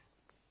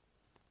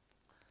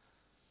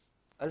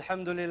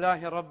الحمد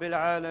لله رب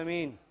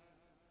العالمين.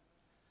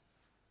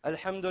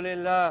 الحمد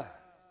لله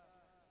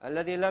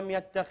الذي لم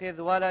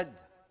يتخذ ولد.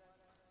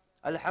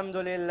 الحمد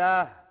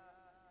لله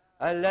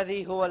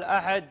الذي هو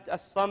الأحد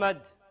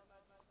الصمد.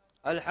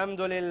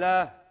 الحمد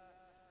لله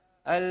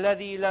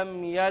الذي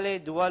لم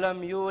يلد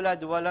ولم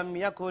يولد ولم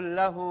يكن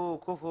له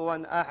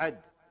كفوا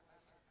أحد.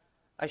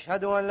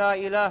 أشهد أن لا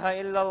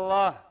إله إلا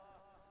الله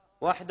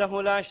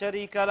وحده لا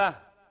شريك له،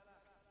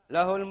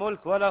 له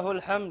الملك وله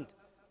الحمد،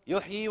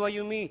 يحيي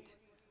ويميت،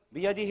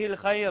 بيده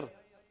الخير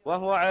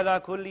وهو على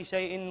كل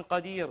شيء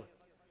قدير.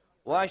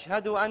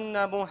 وأشهد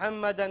أن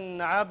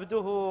محمدًا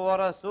عبده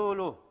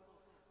ورسوله.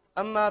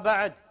 أما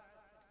بعد،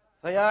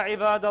 فيا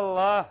عباد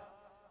الله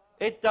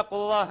اتقوا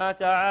الله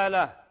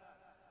تعالى،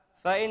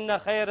 فإن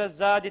خير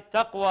الزاد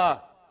التقوى.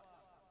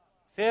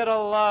 Fear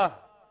Allah,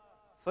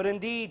 for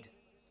indeed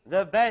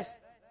the best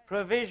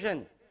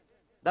provision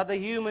that the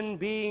human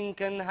being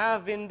can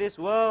have in this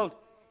world,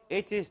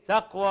 it is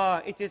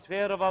taqwa, it is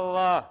fear of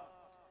Allah.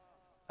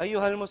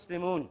 أيها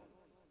المسلمون,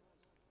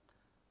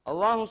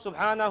 Allah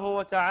subhanahu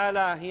wa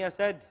ta'ala, He has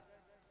said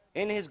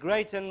in His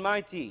great and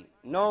mighty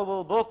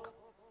noble book,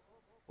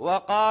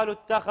 وَقَالُوا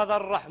اتَّخَذَ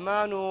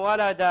الرَّحْمَنُ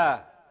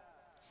وَلَدًا.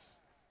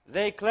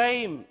 They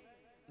claim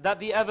that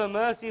the ever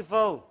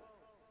merciful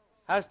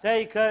has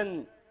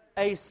taken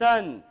a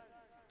son.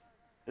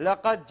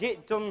 لَقَدْ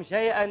جِئْتُمْ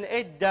شَيْئًا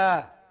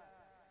إِدًّا.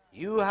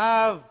 You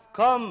have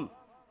come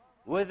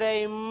with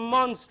a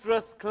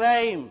monstrous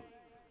claim.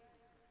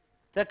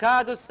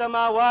 تكاد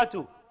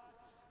السماوات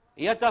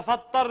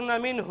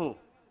يتفطرن منه.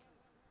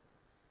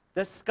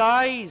 The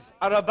skies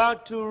are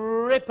about to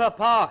rip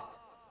apart.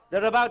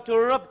 They're about to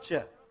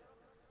rupture.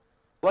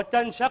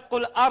 وتنشق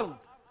الأرض.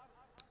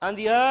 And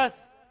the earth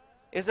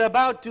is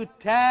about to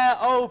tear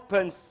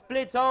open,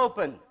 split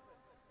open.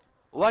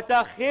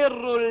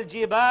 وتخر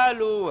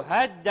الجبال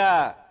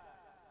هدا.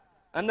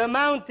 And the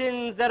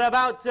mountains are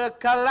about to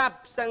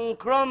collapse and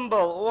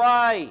crumble.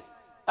 Why?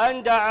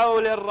 أن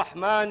دعوا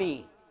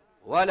للرحمن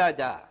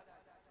ولدا.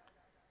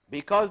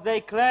 Because they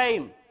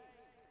claim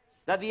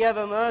that the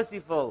ever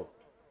merciful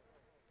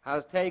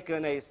has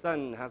taken a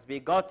son, has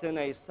begotten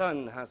a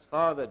son, has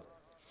fathered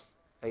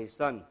a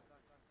son.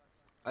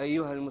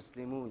 أيها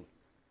المسلمون.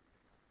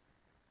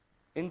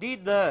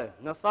 Indeed, the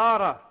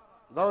Nasara,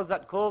 those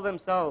that call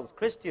themselves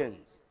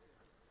Christians,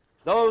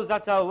 those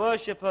that are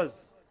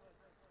worshippers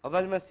of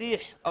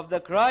Al-Masih, of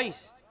the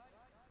Christ,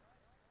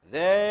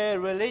 their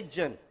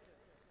religion,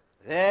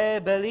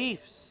 their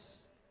beliefs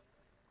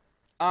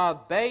are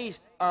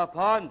based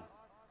upon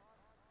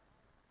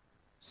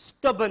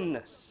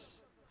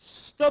stubbornness.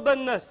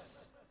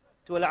 Stubbornness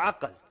to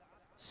al-aql.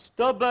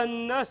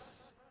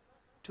 Stubbornness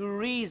to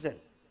reason.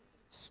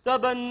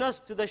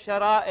 Stubbornness to the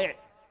shara'i',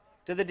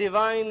 to the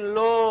divine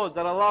laws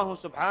that Allah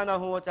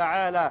subhanahu wa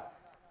ta'ala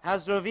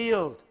has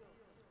revealed.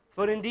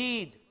 For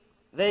indeed,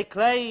 they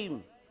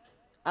claim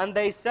and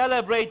they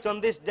celebrate on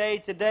this day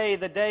today,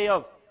 the day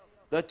of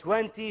the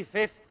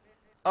 25th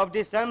of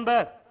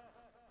December.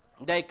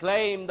 They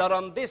claim that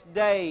on this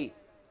day,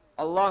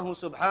 Allah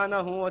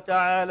subhanahu wa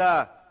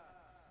ta'ala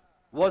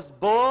was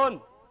born,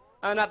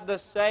 and at the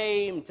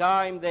same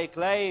time they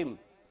claim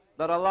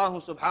that Allah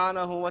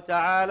subhanahu wa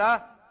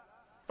ta'ala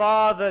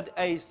fathered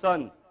a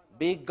son,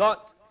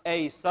 begot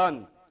a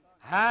son,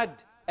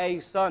 had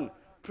a son,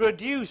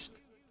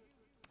 produced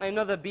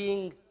another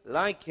being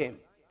like him.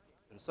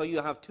 And so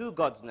you have two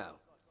gods now.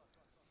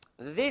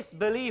 This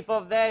belief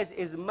of theirs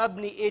is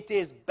mabni, it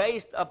is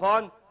based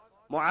upon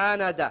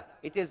mu'anada.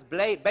 It is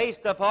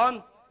based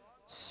upon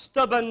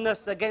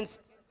stubbornness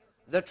against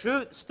the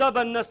truth,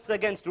 stubbornness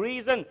against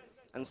reason,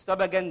 and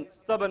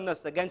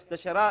stubbornness against the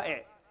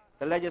shara'i',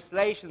 the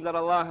legislation that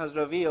Allah has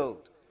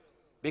revealed.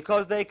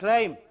 Because they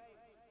claim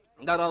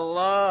that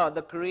Allah,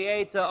 the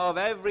creator of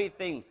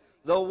everything,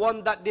 the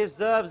one that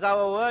deserves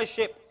our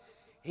worship,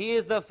 He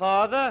is the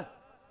Father,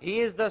 He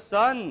is the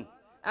Son,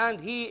 and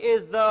He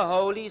is the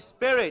Holy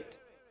Spirit.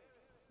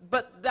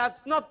 But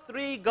that's not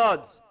three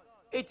gods.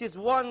 It is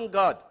one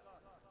God.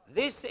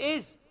 This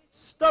is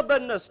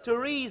stubbornness to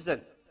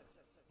reason.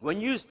 When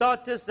you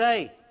start to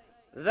say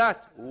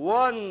that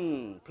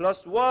 1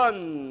 +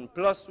 1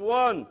 +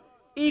 1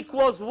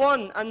 equals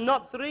 1 and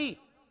not 3,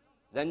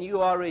 then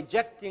you are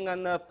rejecting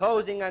and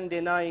opposing and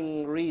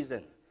denying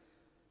reason.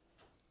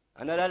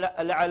 And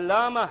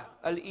Al-Allamah,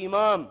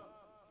 Al-Imam,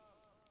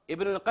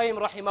 Ibn al-Qayyim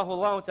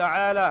rahimahullah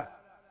ta'ala,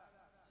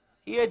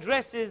 he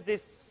addresses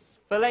this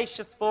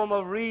fallacious form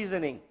of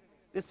reasoning,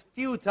 this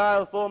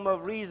futile form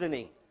of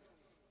reasoning,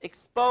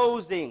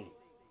 exposing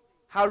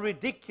how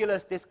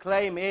ridiculous this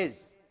claim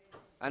is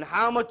and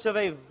how much of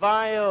a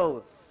vile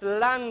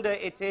slander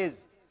it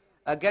is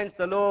against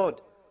the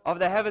Lord of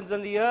the heavens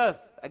and the earth,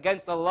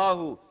 against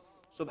Allah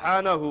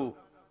subhanahu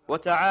wa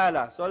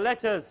ta'ala. So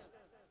let us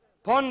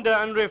ponder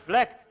and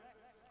reflect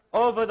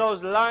over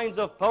those lines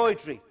of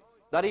poetry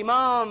that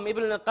Imam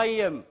Ibn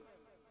al-Qayyim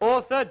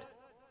authored,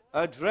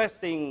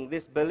 addressing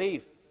this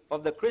belief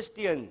of the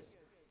Christians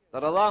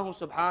that Allah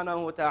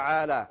subhanahu wa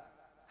ta'ala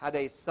had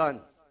a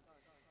son.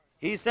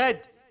 He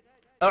said,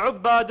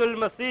 أعباد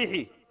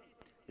المسيح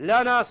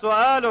لنا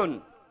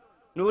سؤال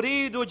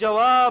نريد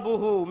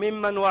جوابه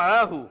ممن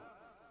وعاه.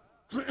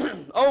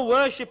 O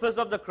worshippers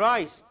of the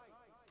Christ,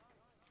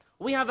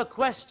 we have a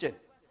question,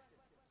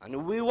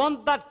 and we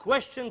want that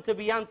question to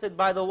be answered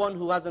by the one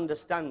who has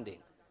understanding,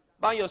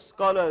 by your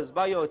scholars,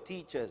 by your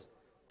teachers,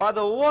 by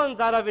the ones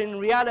that have in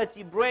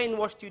reality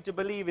brainwashed you to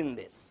believe in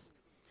this.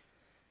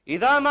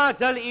 إذا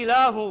مات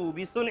الإله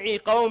بصنع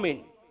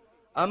قوم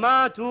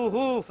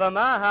أماتوه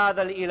فما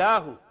هذا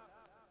الإله.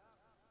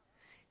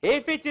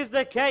 If it is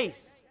the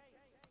case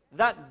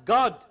that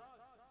God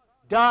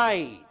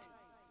died,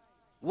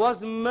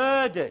 was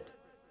murdered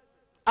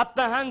at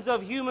the hands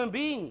of human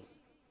beings,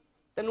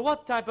 then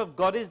what type of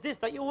God is this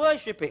that you're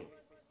worshipping?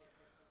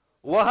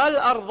 وَهَلْ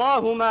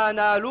أَرْضَاهُ مَا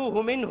نَالُوهُ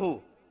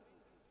مِنْهُ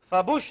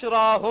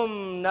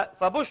فَبُشْرَاهُمْ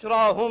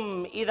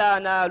إِذَا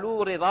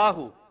نَالُوا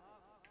رِضَاهُ.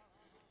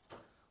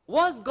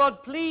 Was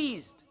God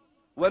pleased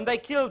when they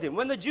killed him?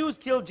 When the Jews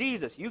killed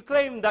Jesus, you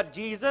claim that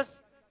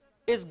Jesus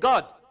is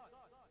God,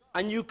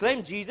 and you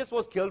claim Jesus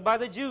was killed by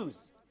the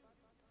Jews.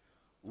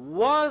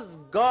 Was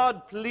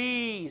God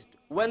pleased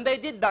when they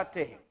did that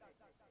to him?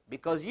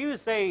 Because you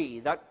say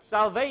that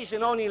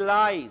salvation only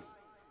lies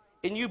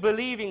in you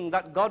believing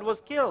that God was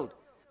killed.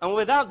 And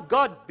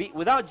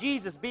without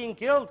Jesus being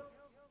killed,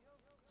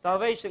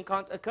 salvation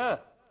can't occur.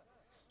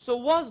 So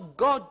was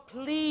God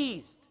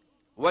pleased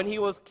when he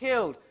was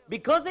killed?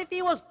 Because if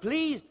he was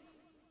pleased,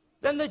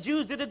 then the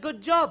Jews did a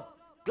good job.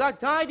 Glad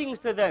tidings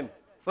to them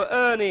for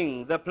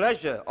earning the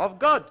pleasure of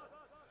God.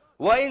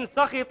 وَإِن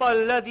سَخِطَ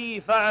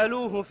الَّذِي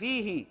فَعَلُوهُ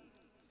فِيهِ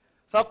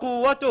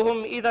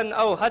فَقُوَّتُهُمْ إِذًا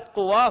أَوْهَتْ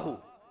قُوَاهُ.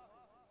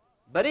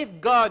 But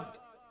if God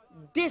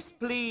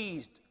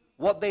displeased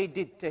what they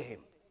did to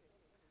him,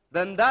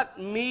 then that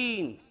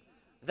means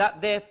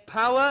that their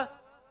power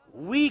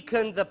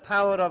weakened the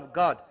power of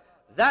God.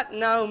 That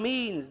now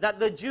means that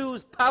the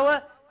Jews'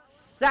 power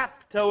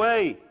sapped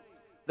away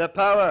the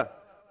power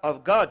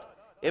of God.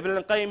 Ibn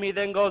al-Qayyim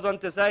then goes on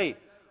to say,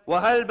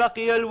 وَهَلْ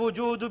بَقِيَ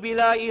الْوُجُودُ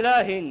بِلَا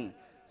إِلَهٍ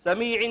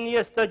سَمِيعٍ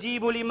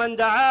يَسْتَجِيبُ لِمَنْ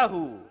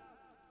دَعَاهُ.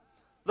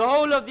 The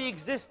whole of the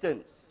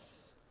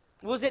existence,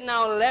 was it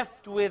now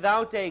left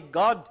without a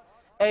God,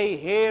 a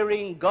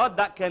hearing God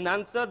that can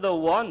answer the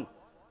one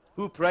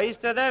who prays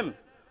to them?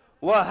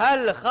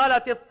 وَهَلْ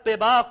خَلَتِ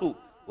الطِّبَاقُ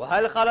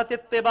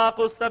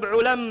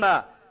السَّبْعُ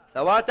لَمَّا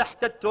ثَوَى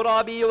تَحْتَ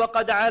التُّرَابِ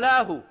وَقَدْ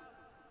عَلَاهُ.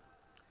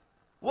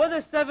 Were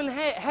the seven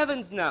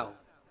heavens now,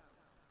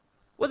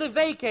 were they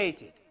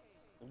vacated?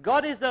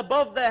 God is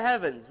above the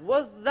heavens.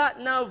 Was that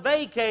now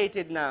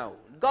vacated now?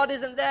 God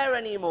isn't there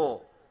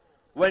anymore.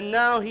 When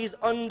now he's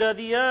under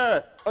the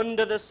earth,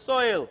 under the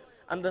soil,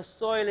 and the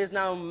soil is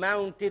now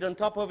mounted on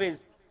top of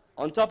his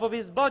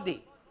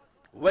body.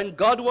 When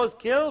God was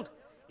killed,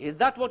 is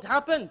that what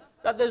happened?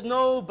 That there's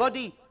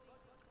nobody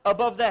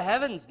above the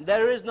heavens.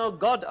 There is no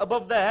God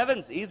above the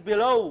heavens. He's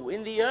below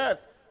in the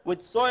earth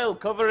with soil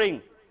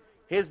covering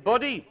his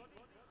body.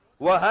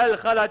 وَهَلْ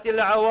خَلَتِ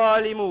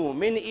الْعَوَالِمُ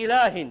مِنْ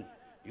إِلَهٍ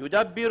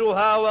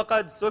يُدَبِّرُهَا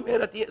وَقَدْ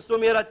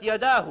سُمِرَتْ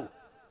يَدَاهُ.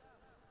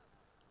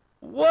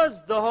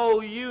 Was the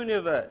whole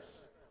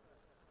universe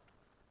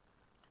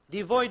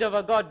devoid of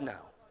a God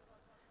now?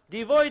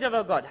 Devoid of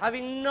a God,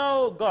 having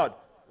no God,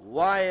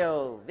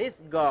 while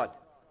this God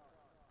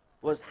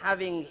was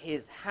having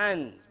his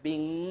hands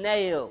being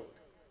nailed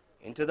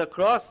into the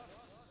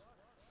cross.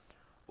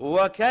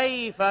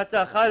 وَكَيْفَ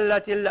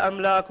تَخَلَّتِ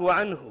الْأَمْلَاكُ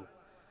عَنْهُ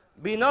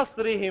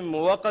بِنَصْرِهِمْ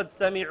وَقَدْ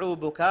سَمِعُوا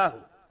بُكَاهُ.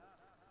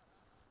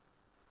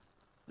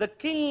 The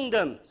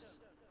kingdoms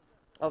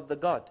of the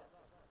God,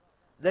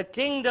 the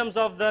kingdoms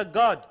of the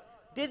God,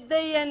 did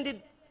they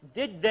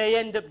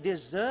end up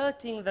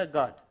deserting the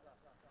God?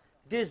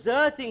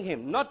 Deserting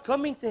him, not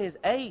coming to his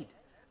aid,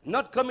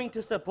 not coming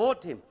to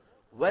support him,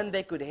 when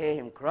they could hear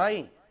him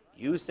crying.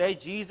 You say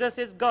Jesus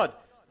is God.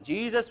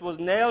 Jesus was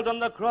nailed on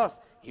the cross.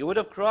 He would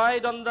have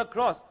cried on the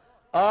cross.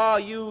 Are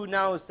you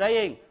now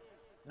saying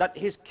that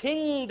his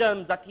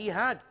kingdoms that he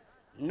had,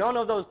 none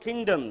of those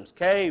kingdoms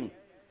came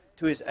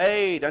to his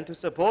aid and to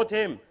support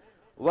him?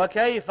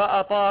 وَكَيْفَ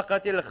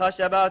أَطَاقَتِ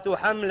الْخَشَبَاتُ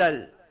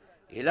حَمْلَ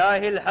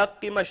الْإِلَهِ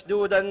الْحَقِّ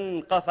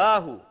مَشْدُودًا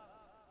قَفَاهُ.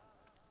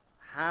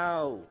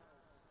 How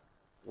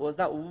was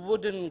that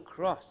wooden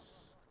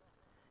cross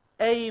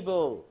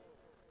able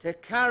to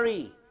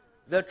carry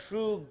the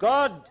true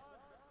God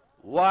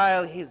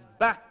while his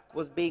back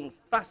was being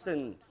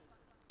fastened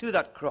to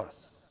that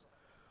cross?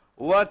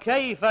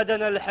 وَكَيْفَ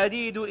دَنَا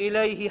الْحَدِيدُ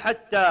إِلَيْهِ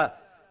حَتَّى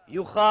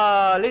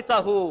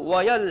يُخَالِطَهُ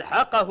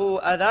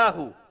وَيَلْحَقَهُ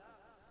أَذَاهُ.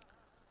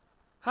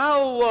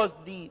 How was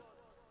the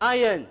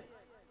iron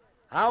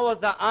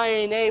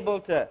able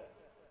to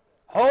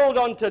hold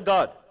on to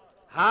God?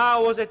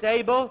 How was it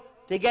able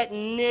to get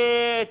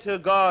near to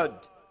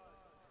God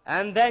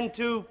and then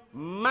to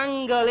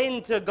mangle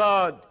into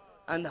God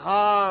and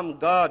harm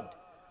God?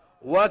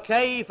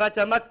 وَكَيْفَ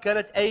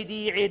تَمَكَّنَتْ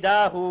أَيْدِي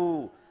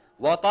عِدَاهُ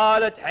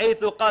وَطَالَتْ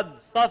حَيْثُ قَدْ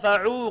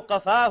صَفَعُوا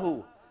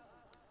قَفَاهُ.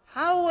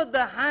 How were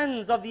the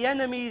hands of the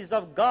enemies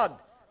of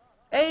God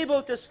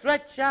able to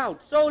stretch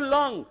out so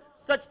long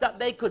such that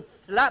they could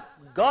slap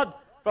God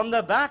from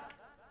the back?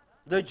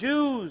 The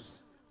Jews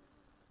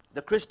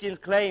The Christians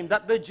claim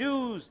that the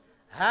Jews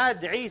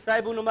had Isa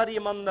ibn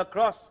Maryam on the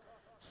cross,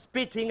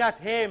 spitting at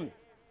him,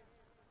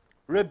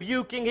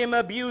 rebuking him,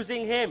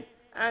 abusing him,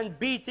 and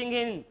beating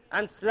him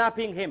and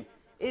slapping him.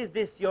 Is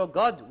this your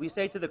God? We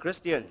say to the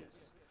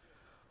Christians,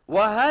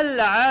 وَهَلْ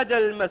عَادَ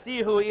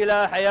الْمَسِيحُ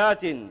إِلَى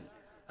حَيَاةٍ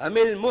أَمِ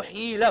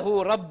الْمُحْيِي لَهُ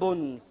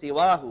رَبٌّ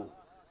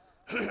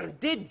سِوَاهُ.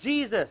 Did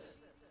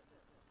Jesus,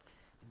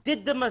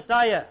 did the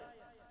Messiah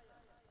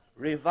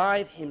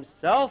revive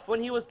himself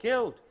when he was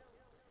killed?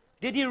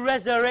 Did he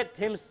resurrect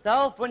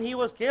himself when he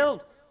was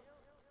killed?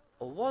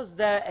 Or was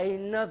there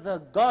another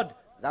God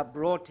that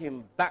brought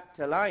him back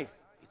to life?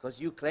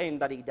 Because you claim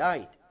that he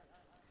died.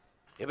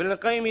 Ibn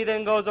al-Qayyim, he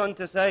then goes on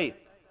to say,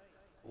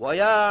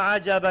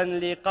 وَيَا عَجَبًا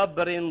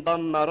لِقَبْرٍ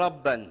ضَمَّ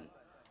رَبًّا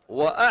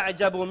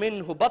وَأَعْجَبُ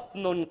مِنْهُ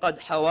بَطْنٌ قَدْ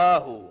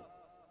حَوَاهُ.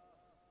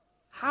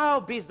 How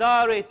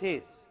bizarre it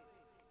is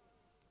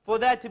for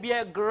there to be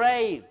a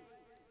grave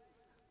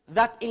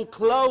that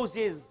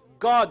encloses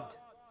God,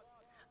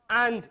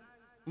 and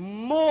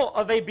more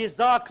of a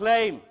bizarre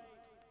claim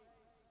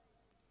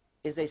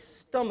is a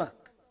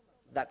stomach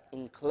that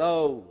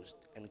enclosed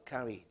and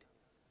carried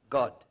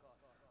God.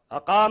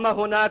 أقام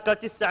هناك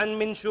 9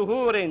 من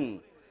شهور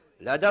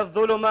لدى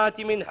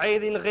الظلمات من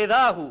حيض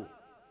غذاه.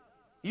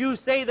 You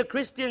say, the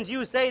Christians,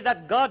 you say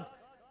that God,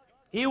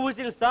 he was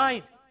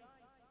inside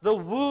the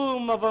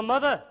womb of a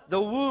mother, the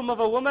womb of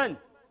a woman,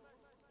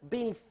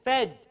 being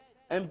fed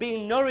and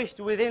being nourished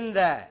within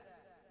there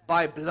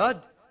by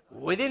blood,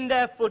 within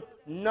there for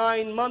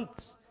 9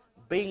 months,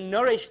 being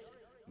nourished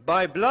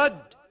by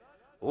blood.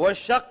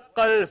 وشق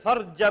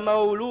الفرج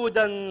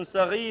مولودا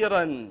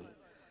صغيرا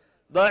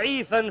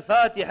ضعيفا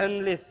فاتحا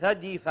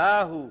للثدي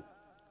فاه.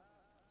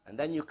 And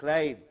then you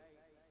claim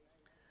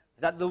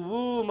that the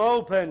womb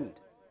opened.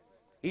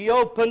 He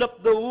opened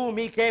up the womb.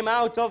 He came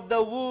out of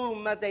the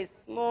womb as a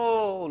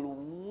small,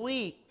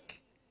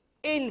 weak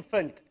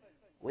infant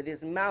with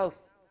his mouth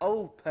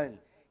open,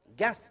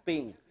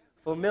 gasping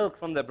for milk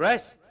from the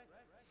breast.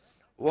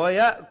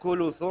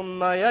 ويأكل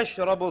ثم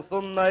يشرب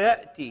ثم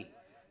يأتي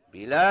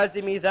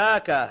بلازم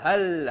ذاك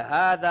هل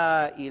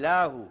هذا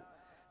إله.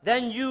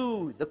 Then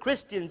you, the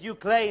Christians, you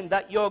claim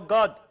that your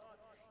God,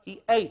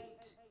 he ate,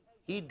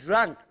 he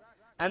drank,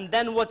 and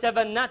then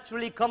whatever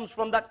naturally comes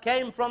from that,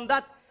 came from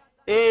that.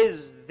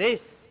 Is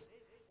this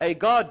a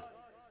God?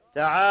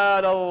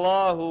 تعالى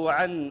الله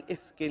عن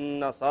إفك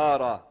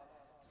النصارى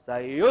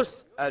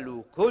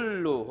سيسأل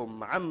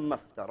كلهم عما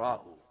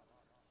افتراه.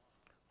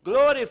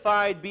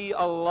 Glorified be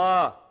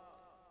Allah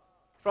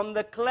from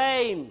the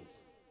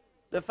claims,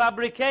 the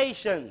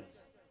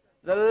fabrications,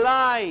 the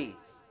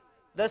lies,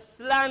 the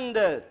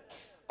slander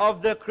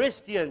of the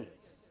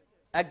Christians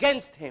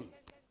against him.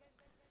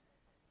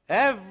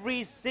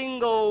 Every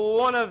single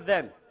one of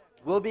them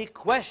will be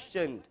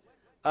questioned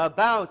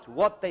about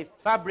what they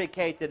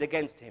fabricated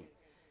against him.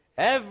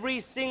 Every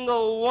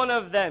single one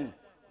of them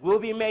will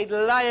be made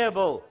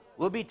liable,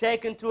 will be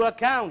taken to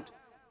account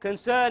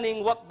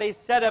concerning what they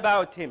said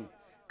about him,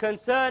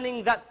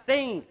 concerning that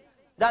thing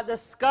that the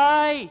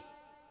sky,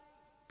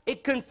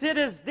 it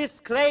considers this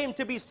claim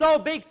to be so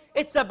big,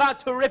 it's about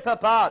to rip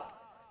apart.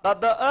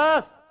 That the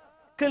earth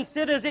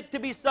considers it to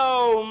be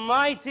so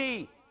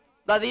mighty,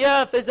 that the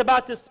earth is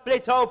about to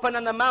split open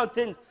and the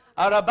mountains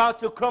are about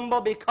to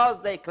crumble,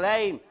 because they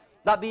claim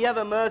that the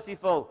ever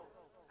merciful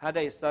had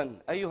a son.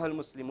 Ayyuha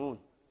al-Muslimun.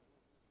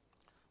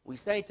 We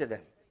say to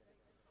them,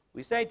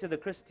 we say to the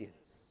Christians,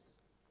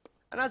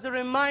 and as a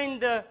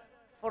reminder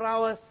for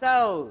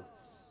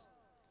ourselves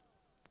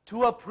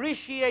to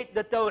appreciate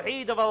the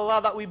Tawheed of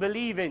Allah that we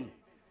believe in,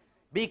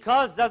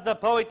 because as the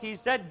poet he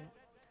said,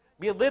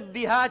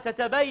 بِضِدِّهَا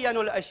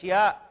تَتَبَيَّنُ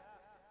الْأَشْيَاءِ.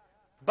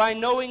 By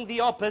knowing the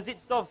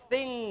opposites of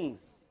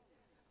things,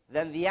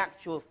 then the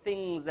actual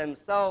things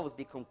themselves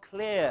become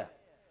clear.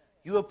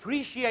 You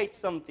appreciate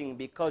something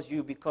because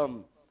you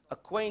become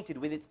acquainted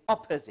with its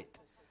opposite.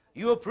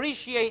 You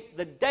appreciate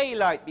the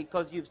daylight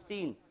because you've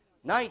seen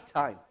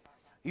nighttime.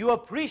 You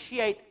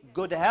appreciate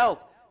good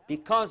health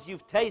because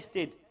you've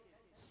tasted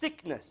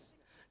sickness.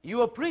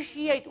 You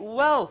appreciate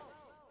wealth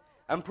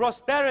and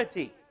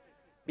prosperity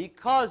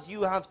because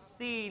you have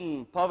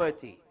seen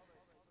poverty.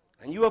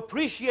 And you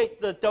appreciate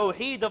the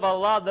Tawheed of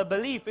Allah, the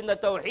belief in the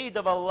Tawheed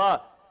of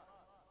Allah,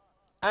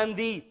 and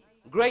the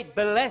great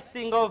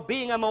blessing of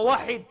being a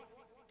muwahid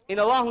in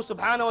Allah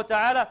subhanahu wa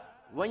ta'ala,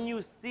 when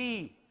you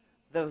see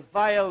the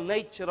vile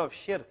nature of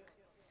shirk,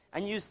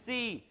 and you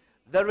see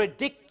the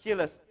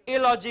ridiculous,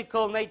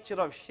 illogical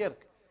nature of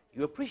shirk,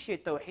 you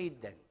appreciate Tawheed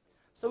then.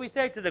 So we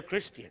say to the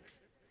Christians,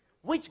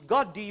 which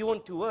God do you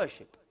want to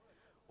worship?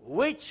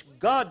 Which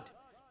God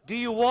do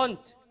you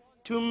want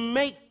to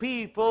make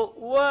people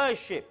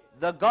worship?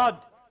 The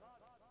God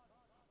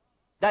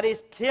that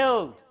is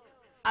killed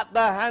at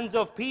the hands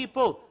of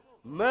people,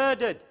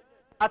 murdered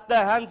at the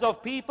hands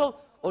of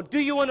people? Or do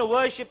you want to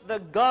worship the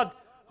God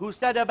who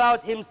said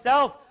about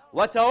himself,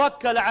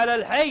 وَتَوَكَّلْ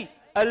عَلَى الْحَيِّ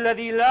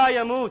الَّذِي لَا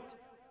يَمُوتُ.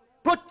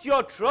 Put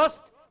your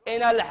trust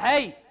in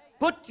Al-Hayy.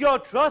 Put your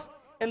trust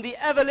in the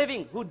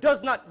ever-living who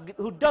does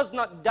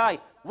not die.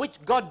 Which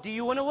God do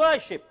you want to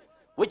worship?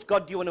 Which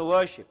God do you want to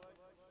worship?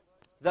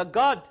 The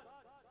God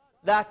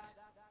that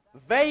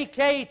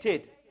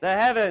vacated the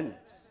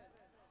heavens,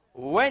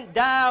 went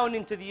down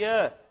into the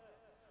earth,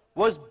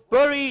 was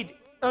buried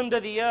under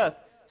the earth,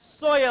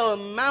 soil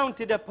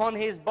mounted upon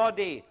his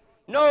body.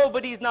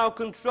 Nobody's now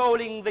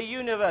controlling the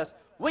universe.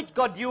 Which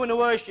God do you want to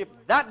worship?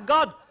 That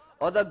God,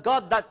 or the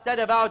God that said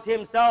about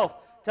himself,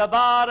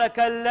 تبارك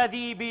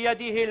الذي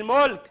بيده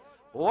الملك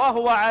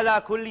وهو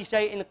على كل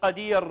شيء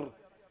قدير.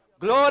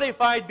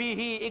 Glorified be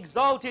he,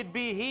 exalted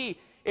be he,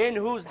 in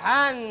whose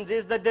hands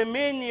is the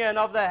dominion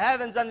of the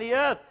heavens and the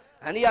earth,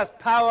 and he has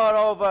power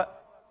over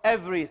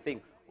everything.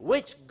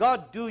 Which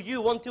God do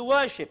you want to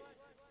worship?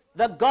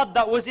 The God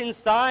that was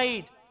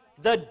inside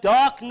the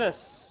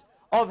darkness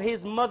of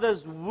his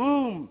mother's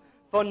womb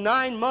for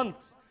 9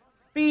 months,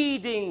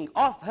 feeding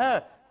off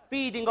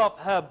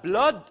her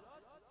blood?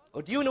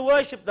 Or do you want to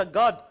worship the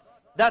God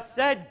that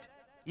said,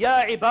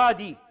 Ya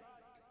ibadi,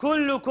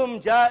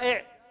 kullukum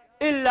ja'i'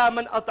 illa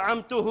man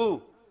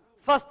at'amtuhu,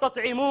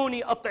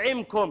 fastat'imuni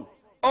at'imkum.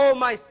 O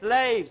my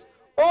slaves,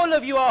 all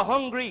of you are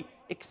hungry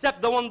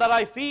except the one that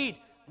I feed.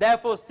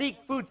 Therefore seek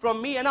food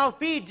from me and I'll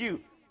feed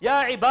you.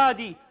 Ya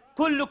ibadi,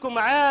 kullukum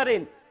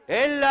 'arin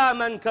illa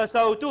man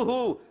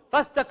kasawtuhu,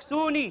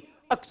 fastaksuni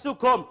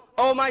aksukum.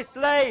 O my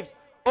slaves,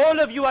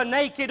 all of you are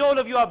naked, all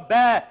of you are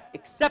bare,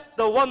 except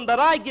the one that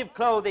I give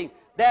clothing.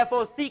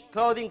 Therefore seek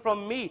clothing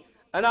from me,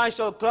 and I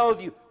shall clothe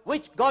you.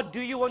 Which God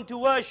do you want to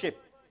worship?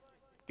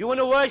 You want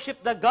to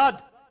worship the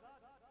God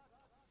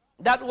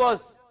that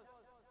was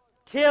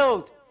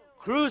killed,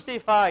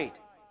 crucified,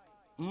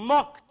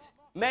 mocked,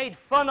 made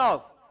fun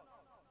of.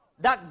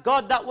 That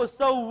God that was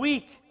so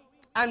weak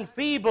and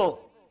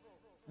feeble.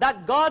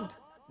 That God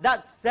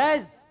that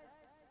says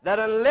that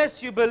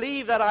unless you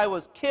believe that I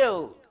was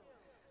killed,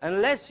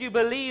 unless you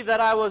believe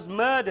that I was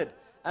murdered,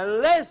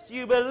 unless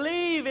you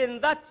believe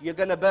in that, you're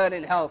going to burn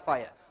in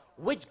hellfire.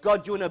 Which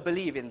God do you want to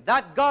believe in?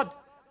 That God,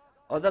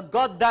 or the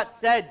God that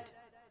said,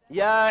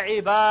 Ya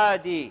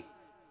ibadi,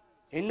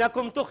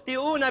 innakum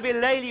tukhti'una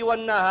bil-layli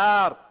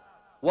wan-nahar,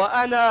 wa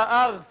ana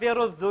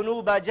aghfiru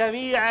adh-dhunuba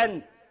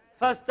jami'an,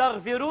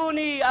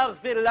 fastaghfiruni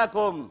aghfir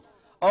lakum.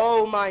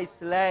 O my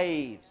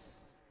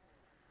slaves,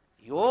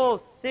 you all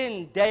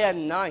sin day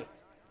and night,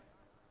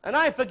 and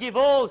I forgive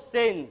all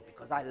sins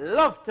because I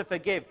love to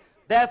forgive.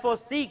 Therefore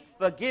seek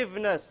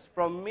forgiveness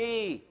from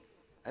me,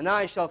 and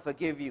I shall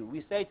forgive you.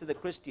 We say to the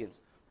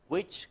Christians,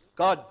 which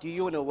God do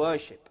you want to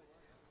worship?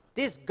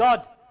 This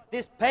God,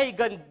 this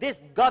pagan,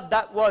 this God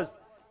that was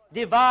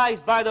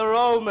devised by the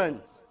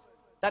Romans,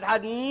 that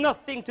had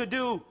nothing to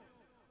do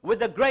with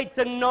the great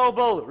and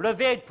noble,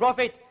 revered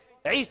prophet,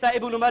 Isa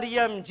ibn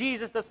Maryam,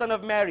 Jesus the son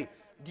of Mary.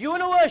 Do you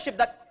want to worship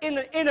that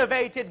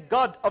innovated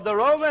God of the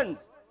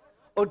Romans?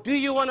 Or do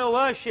you want to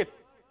worship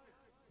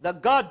the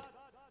God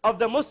of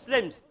the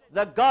Muslims,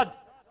 the God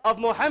of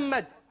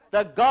Muhammad,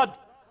 the God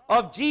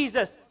of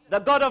Jesus, the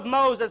God of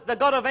Moses, the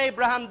God of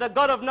Abraham, the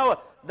God of Noah,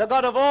 the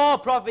God of all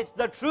prophets,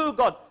 the true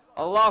God,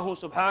 Allahu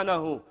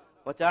subhanahu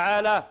wa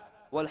ta'ala,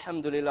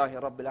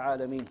 walhamdulillahi rabbil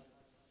alameen.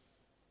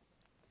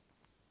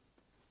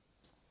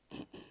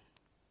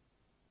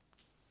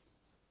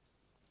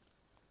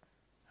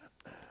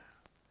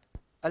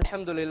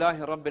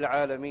 Alhamdulillahi rabbil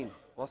alameen,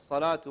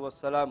 wassalatu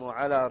wassalamu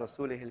ala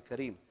rasulihil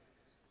kareem.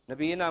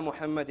 نبينا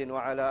محمد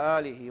وعلى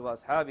آله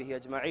وأصحابه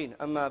أجمعين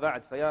أما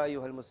بعد فيا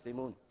أيها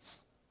المسلمون.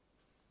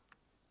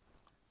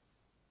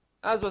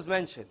 As was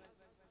mentioned,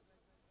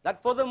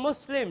 that for the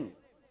Muslim,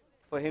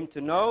 for him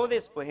to know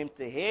this, for him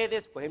to hear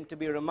this, for him to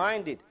be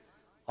reminded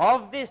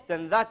of this,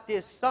 then that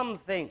is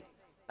something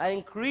that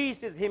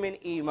increases him in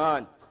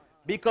Iman.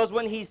 Because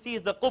when he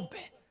sees the qubh,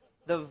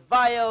 the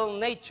vile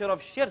nature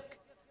of shirk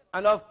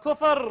and of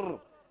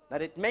kufr,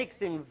 that it makes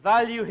him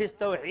value his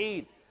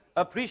tawheed,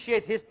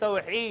 appreciate his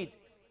tawheed.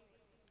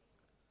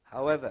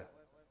 However,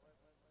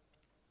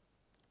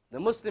 the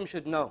Muslim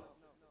should know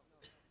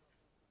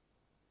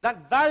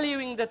that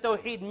valuing the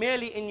tawheed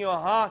merely in your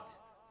heart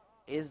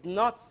is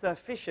not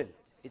sufficient.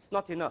 It's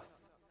not enough.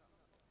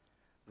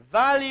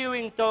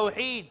 Valuing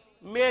tawheed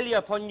merely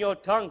upon your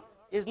tongue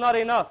is not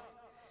enough.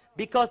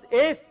 Because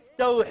if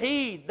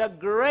tawheed, the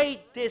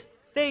greatest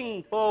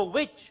thing for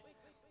which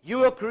you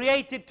were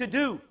created to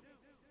do,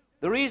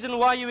 the reason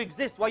why you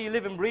exist, why you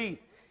live and breathe,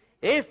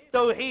 if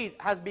tawheed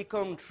has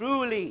become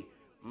truly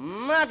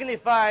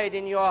magnified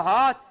in your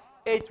heart,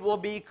 it will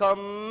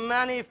become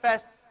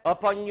manifest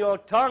upon your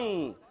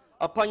tongue,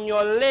 upon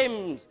your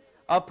limbs,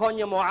 upon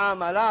your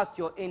mu'amalat,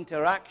 your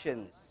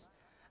interactions.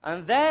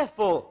 And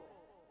therefore,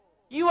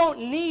 you won't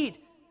need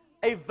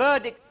a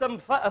verdict,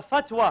 a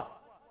fatwa,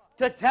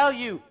 to tell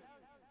you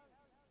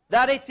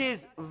that it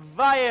is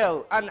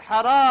vile and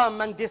haram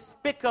and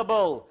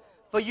despicable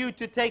for you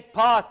to take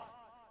part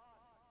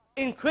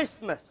in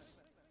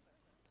Christmas,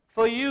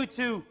 for you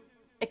to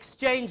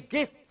exchange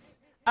gifts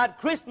at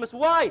Christmas.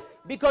 Why?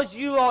 Because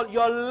your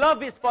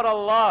love is for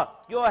Allah,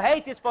 your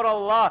hate is for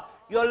Allah,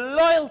 your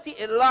loyalty,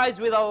 it lies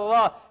with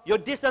Allah, your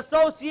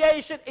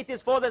disassociation, it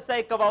is for the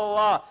sake of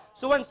Allah.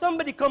 So when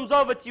somebody comes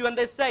over to you and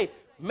they say,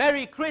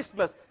 Merry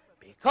Christmas,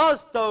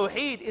 Because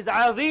Tawheed is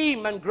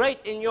azim and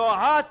great in your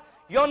heart,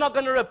 you're not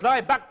going to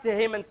reply back to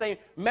him and say,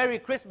 Merry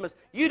Christmas.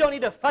 You don't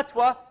need a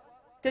fatwa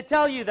to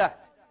tell you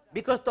that.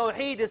 Because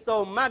Tawheed is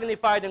so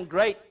magnified and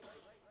great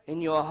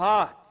in your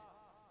heart.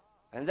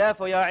 And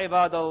therefore, Ya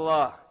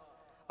ibadallah,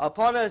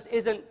 upon us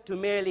isn't to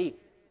merely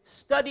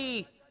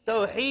study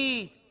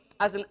Tawheed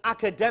as an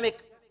academic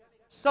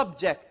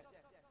subject.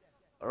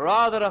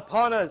 Rather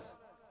upon us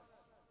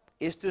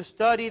is to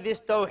study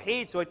this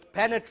Tawheed so it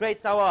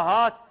penetrates our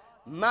heart,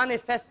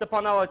 manifests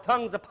upon our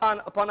tongues,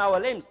 upon our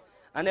limbs,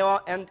 and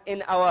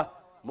in our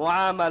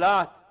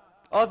mu'amalat.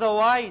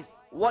 Otherwise,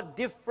 what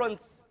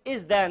difference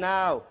is there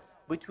now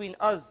between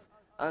us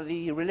and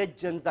the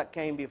religions that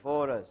came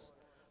before us,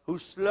 who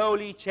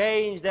slowly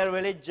changed their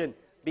religion,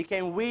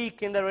 became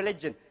weak in their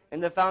religion, in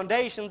the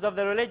foundations of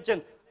the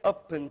religion,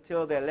 up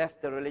until they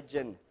left the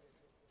religion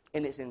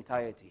in its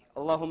entirety.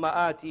 Allahumma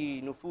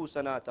ati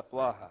nufusana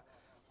taqwaha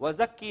wa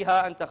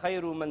zakkiha anta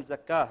khayru man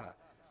zakkaha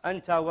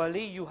anta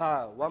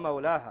waliyuha wa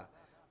mawlaha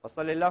wa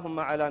sallallahu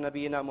ala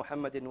nabiyyina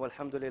Muhammadin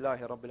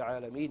walhamdulillahi rabbil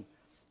alameen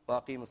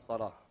wa aqim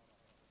as-salah.